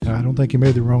I don't think you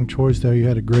made the wrong choice there. You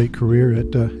had a great career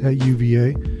at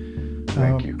UVA.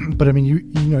 Thank you. But I mean,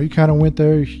 you kind of went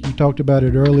there. You talked about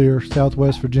it earlier.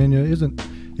 Southwest Virginia isn't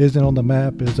on the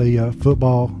map as a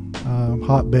football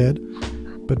hotbed.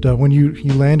 But when you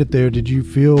landed there, did you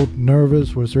feel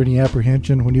nervous? Was there any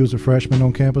apprehension when you was a freshman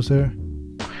on campus there?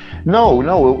 No,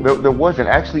 there wasn't.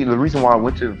 Actually, the reason why I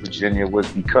went to Virginia was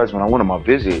because when I went on my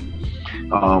visit,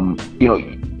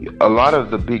 a lot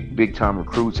of the big time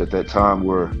recruits at that time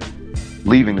were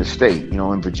leaving the state,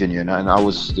 in Virginia, and I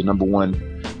was the number one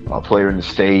player in the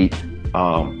state.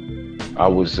 I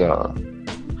was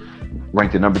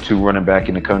ranked the number 2 running back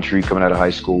in the country coming out of high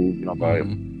school.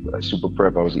 By Super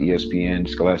Prep, I was an ESPN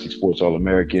Scholastic Sports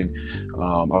All-American.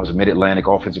 I was a Mid-Atlantic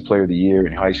Offensive Player of the Year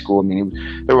in high school. I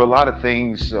mean, there were a lot of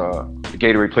things. The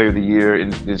Gatorade Player of the Year in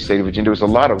the state of Virginia. There was a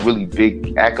lot of really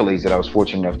big accolades that I was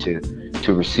fortunate enough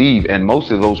to receive, and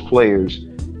most of those players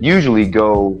usually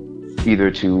go either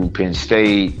to Penn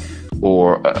State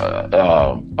or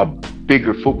a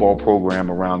bigger football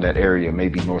program around that area,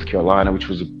 maybe North Carolina, which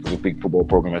was a big football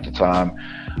program at the time.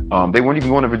 They weren't even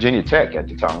going to Virginia Tech at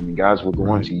the time. I mean, guys were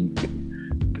going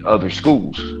to other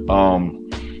schools,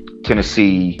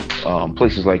 Tennessee,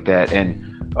 places like that.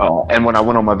 And when I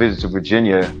went on my visit to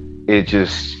Virginia, it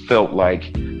just felt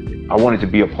like I wanted to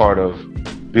be a part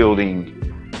of building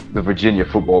the Virginia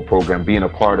football program, being a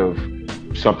part of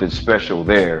something special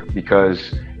there,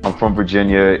 because I'm from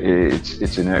Virginia.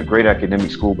 It's a great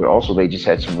academic school, but also they just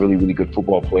had some really, really good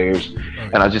football players.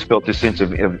 And I just felt this sense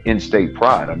of in-state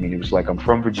pride. I mean, it was like, I'm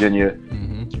from Virginia.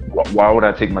 Why would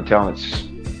I take my talents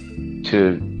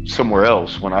to somewhere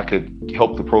else when I could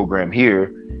help the program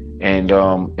here and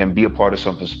be a part of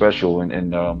something special?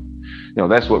 And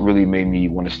that's what really made me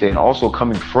want to stay. And also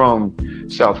coming from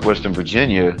Southwestern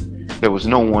Virginia, there was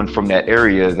no one from that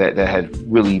area that had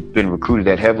really been recruited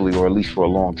that heavily, or at least for a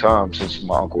long time, since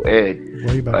my Uncle Ed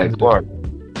Clark.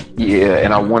 Yeah,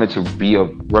 and I wanted to be a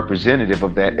representative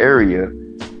of that area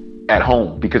at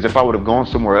home, because if I would have gone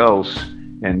somewhere else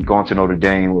and gone to Notre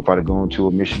Dame, or if I'd have gone to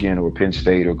a Michigan or a Penn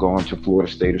State or gone to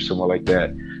Florida State or somewhere like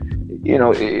that,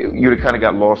 you'd have kind of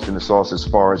got lost in the sauce as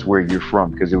far as where you're from,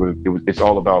 because it's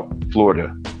all about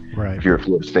Florida. Right. If you're at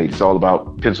Florida State, it's all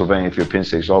about Pennsylvania. If you're at Penn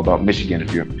State, it's all about Michigan.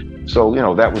 So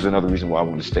that was another reason why I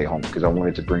wanted to stay home, because I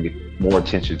wanted to bring more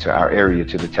attention to our area,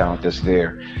 to the talent that's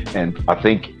there. And I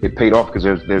think it paid off, because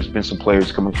there's been some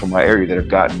players coming from my area that have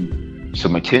gotten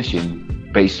some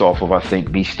attention based off of, I think,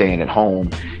 me staying at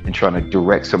home and trying to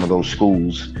direct some of those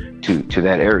schools to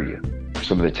that area,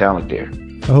 some of the talent there.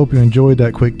 I hope you enjoyed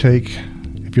that quick take.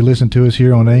 If you listen to us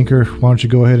here on Anchor, why don't you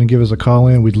go ahead and give us a call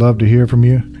in? We'd love to hear from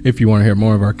you. If you want to hear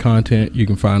more of our content, you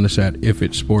can find us at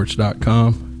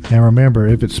ifitsports.com. And remember,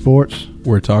 if it's sports,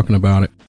 we're talking about it.